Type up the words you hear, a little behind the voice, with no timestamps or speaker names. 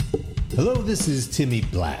Hello, this is Timmy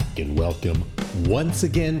Black, and welcome once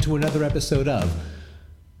again to another episode of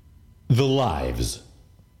The Lives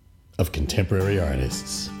of Contemporary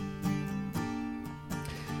Artists.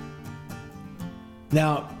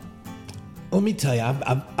 Now, let me tell you,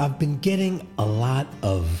 I've been getting a lot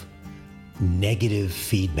of negative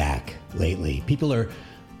feedback lately. People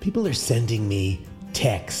are sending me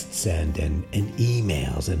texts and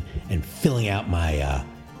emails and filling out my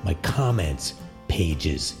comments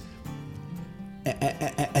pages.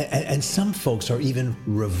 And some folks are even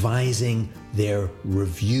revising their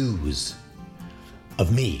reviews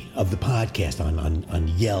of me, of the podcast on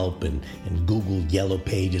Yelp and Google Yellow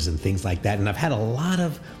Pages and things like that. And I've had a lot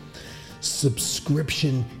of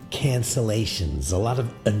subscription cancellations, a lot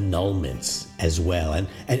of annulments as well. And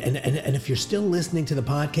if you're still listening to the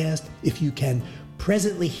podcast, if you can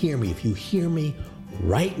presently hear me, if you hear me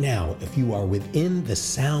right now, if you are within the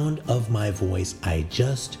sound of my voice, I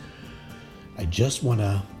just want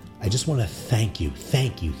to thank you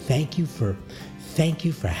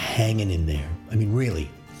for hanging in there. I mean,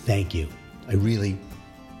 really, thank you. I really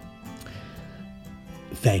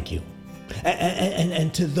thank you.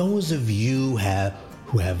 And to those of you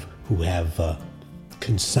who have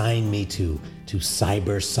consigned me to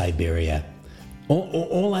cyber Siberia,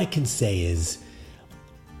 all I can say is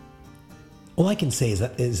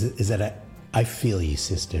that I feel you,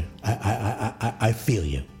 sister. I feel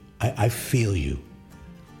you. I feel you.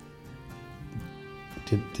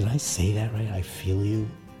 Did I say that right? I feel you.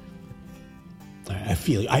 I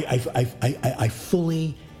feel you. I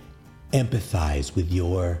fully empathize with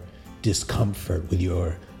your discomfort, with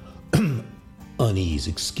your unease.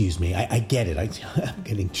 Excuse me. I get it. I'm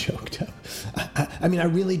getting choked up. I mean, I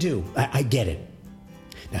really do. I get it.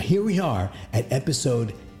 Now here we are at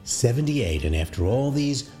episode 78, and after all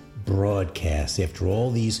these broadcasts, after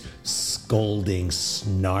all these scolding,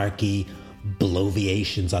 snarky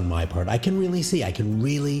bloviations on my part, I can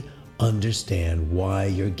really understand why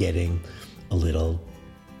you're getting a little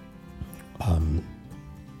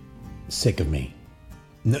sick of me.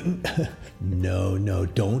 No,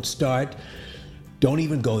 don't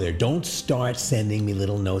even go there. Don't start sending me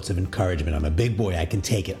little notes of encouragement. I'm a big boy. I can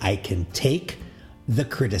take it. I can take the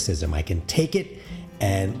criticism. I can take it.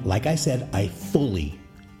 And like I said, I fully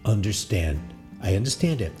understand. I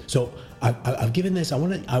understand it. So I've given this. I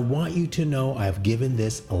want you to know I've given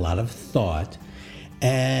this a lot of thought.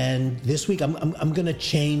 And this week I'm going to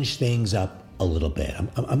change things up a little bit.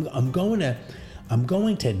 I'm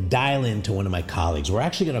going to dial into one of my colleagues. We're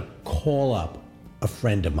actually going to call up a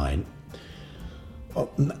friend of mine.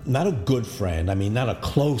 Not a good friend. I mean, not a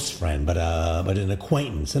close friend, but an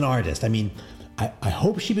acquaintance, an artist. I mean, I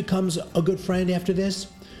hope she becomes a good friend after this,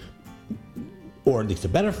 or at least a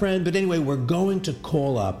better friend. But anyway, we're going to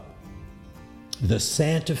call up the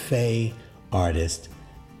Santa Fe artist,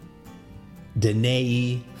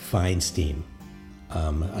 Danae Feinstein.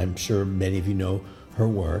 I'm sure many of you know her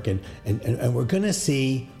work, and we're going to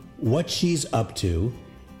see what she's up to,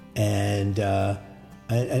 and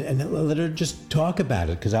let her just talk about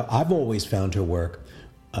it, because I've always found her work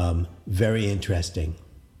very interesting.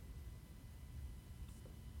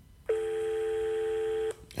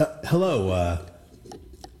 Hello,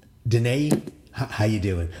 Danae. How you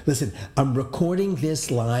doing? Listen, I'm recording this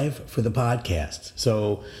live for the podcast,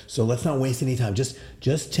 so let's not waste any time.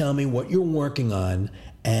 Just tell me what you're working on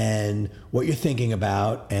and what you're thinking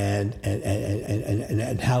about, and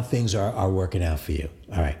how things are working out for you.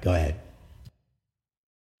 All right, go ahead.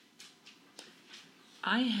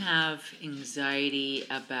 I have anxiety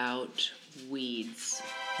about weeds,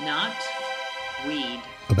 not weed.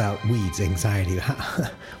 About weeds, anxiety.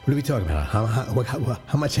 What are we talking about?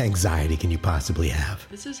 How much anxiety can you possibly have?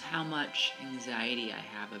 This is how much anxiety I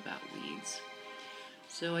have about weeds.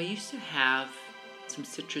 So I used to have some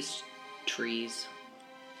citrus trees,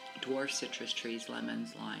 dwarf citrus trees,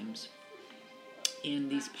 lemons, limes, in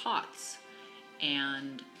these pots.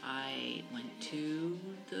 And I went to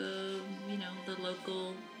the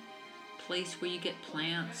local place where you get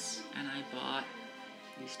plants, and I bought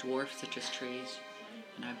these dwarf citrus trees,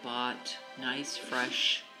 and I bought nice,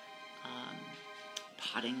 fresh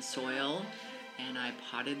potting soil, and I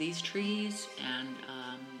potted these trees, and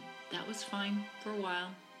that was fine for a while.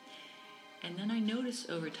 And then I noticed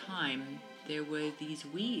over time there were these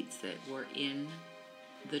weeds that were in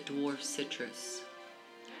the dwarf citrus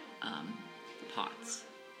pots.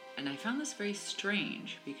 And I found this very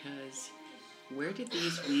strange, because where did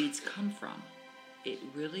these weeds come from? It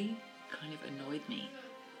really kind of annoyed me.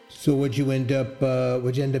 So what'd you end up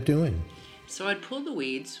doing? So I'd pull the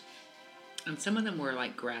weeds, and some of them were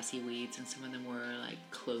like grassy weeds, and some of them were like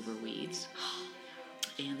clover weeds.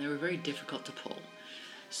 and they were very difficult to pull.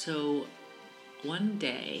 So one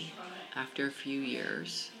day, after a few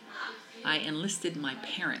years, I enlisted my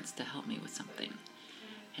parents to help me with something.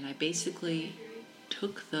 And I basically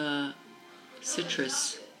took the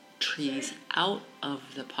citrus trees out of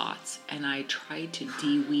the pots and I tried to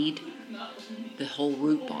de-weed the whole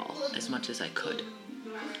root ball as much as I could.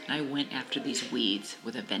 And I went after these weeds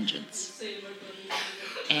with a vengeance.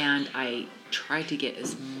 And I tried to get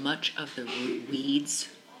as much of the root weeds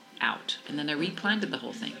out. And then I replanted the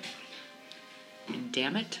whole thing. And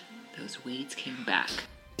damn it, those weeds came back.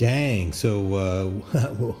 Dang. So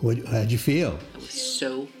how'd you feel? I was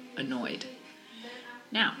so annoyed.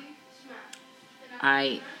 Now,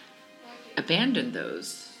 I abandoned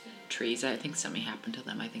those trees. I think something happened to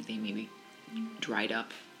them. I think they maybe dried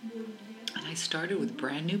up. And I started with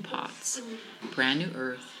brand new pots, brand new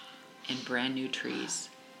earth, and brand new trees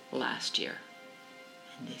last year.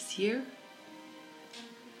 And this year,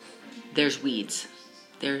 there's weeds.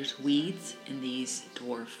 There's weeds in these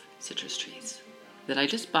dwarf citrus trees that I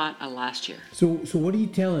just bought last year. So what are you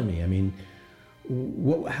telling me? I mean,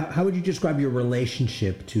 how would you describe your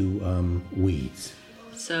relationship to weeds?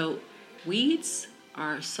 So weeds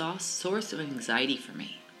are a source of anxiety for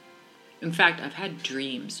me. In fact, I've had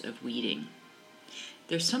dreams of weeding.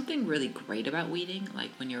 There's something really great about weeding,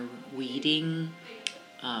 like when you're weeding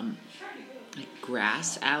like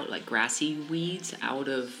grass out, like grassy weeds out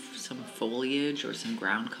of some foliage or some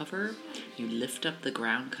ground cover. You lift up the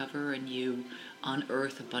ground cover and you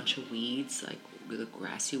unearth a bunch of weeds, like the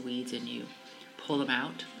grassy weeds, and you pull them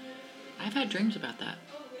out. I've had dreams about that.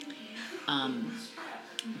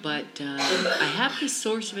 But I have this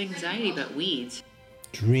source of anxiety about weeds.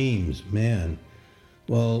 Dreams, man.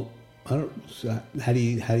 Well, I don't. How do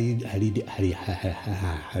you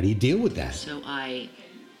deal with that? So I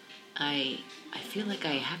feel like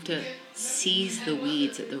I have to seize the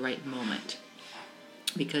weeds at the right moment,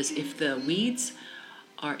 because if the weeds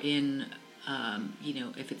are in,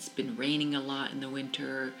 if it's been raining a lot in the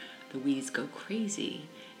winter, the weeds go crazy.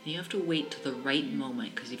 And you have to wait till the right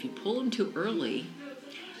moment, because if you pull them too early,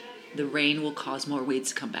 the rain will cause more weeds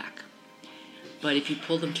to come back. But if you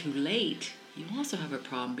pull them too late, you also have a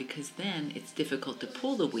problem, because then it's difficult to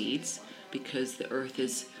pull the weeds because the earth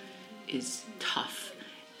is tough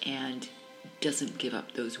and doesn't give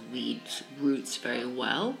up those weeds roots very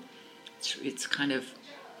well. It's kind of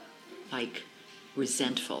like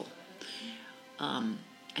resentful.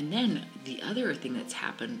 And then the other thing that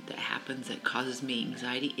happens that causes me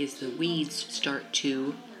anxiety is the weeds start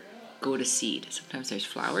to go to seed. Sometimes there's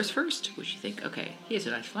flowers first, which you think, okay, here's a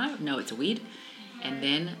nice flower. No, it's a weed. And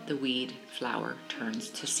then the weed flower turns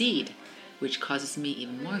to seed, which causes me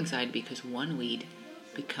even more anxiety, because one weed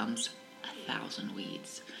becomes 1,000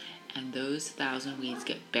 weeds. And those 1,000 weeds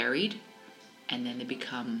get buried, and then they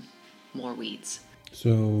become more weeds.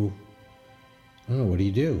 So, I don't know, what do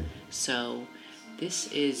you do? So this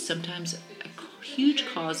is sometimes a huge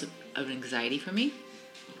cause of anxiety for me.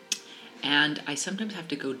 And I sometimes have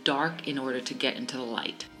to go dark in order to get into the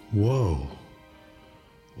light. Whoa.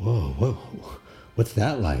 What's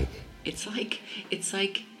that like? It's like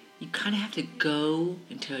you kind of have to go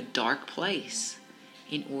into a dark place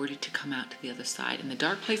in order to come out to the other side. And the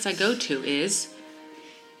dark place I go to is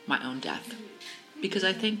my own death. Because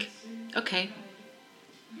I think, okay,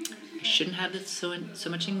 I shouldn't have so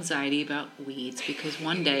much anxiety about weeds, because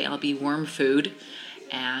one day I'll be worm food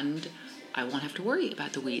and I won't have to worry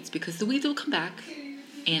about the weeds, because the weeds will come back,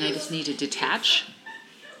 and I just need to detach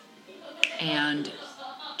and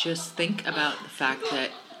just think about the fact that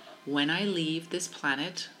when I leave this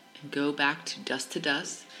planet and go back to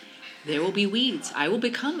dust, there will be weeds. I will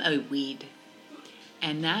become a weed.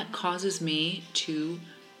 And that causes me to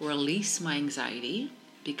release my anxiety,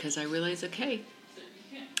 because I realize, okay,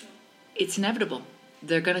 it's inevitable.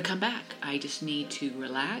 They're going to come back. I just need to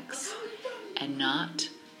relax and not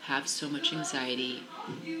have so much anxiety,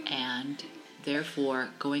 and therefore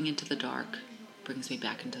going into the dark brings me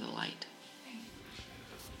back into the light.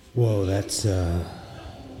 Whoa, that's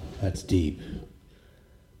deep.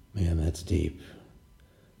 Man, that's deep.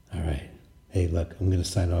 All right. Hey, look, I'm going to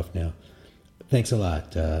sign off now. Thanks a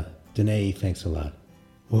lot. Danae, thanks a lot.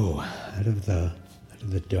 Whoa, out of the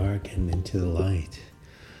dark and into the light.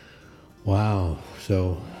 Wow.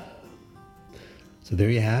 So there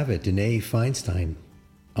you have it. Danae Feinstein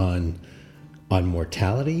on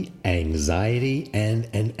mortality, anxiety,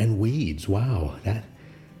 and weeds. Wow.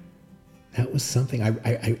 That was something I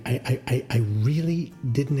really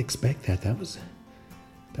didn't expect that. That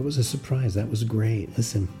was a surprise. That was great.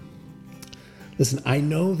 Listen, I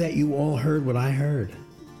know that you all heard what I heard.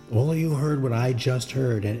 All of you heard what I just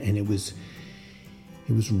heard, and it was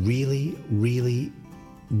It was really, really,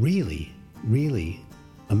 really, really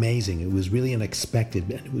amazing. It was really unexpected,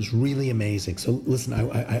 and it was really amazing. So listen,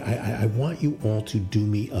 I want you all to do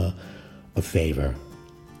me a favor.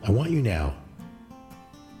 I want you now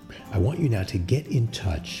to get in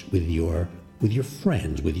touch with your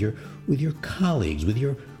friends, with your colleagues, with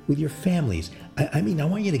your families. I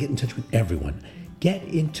want you to get in touch with everyone. Get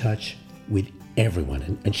in touch with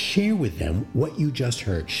everyone and share with them what you just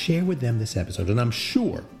heard. Share with them this episode, and I'm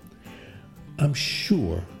sure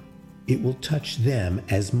it will touch them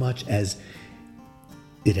as much as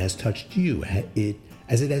it has touched you,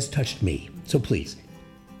 as it has touched me. So please,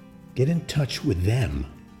 get in touch with them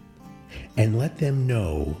and let them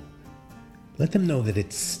know that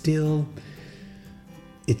it's still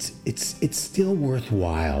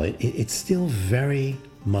worthwhile. It's still very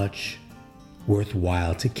much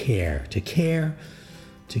worthwhile to care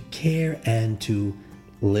and to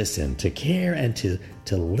listen, to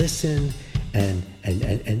listen and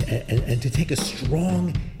to take a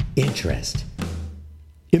strong interest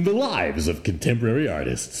in the lives of contemporary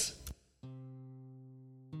artists.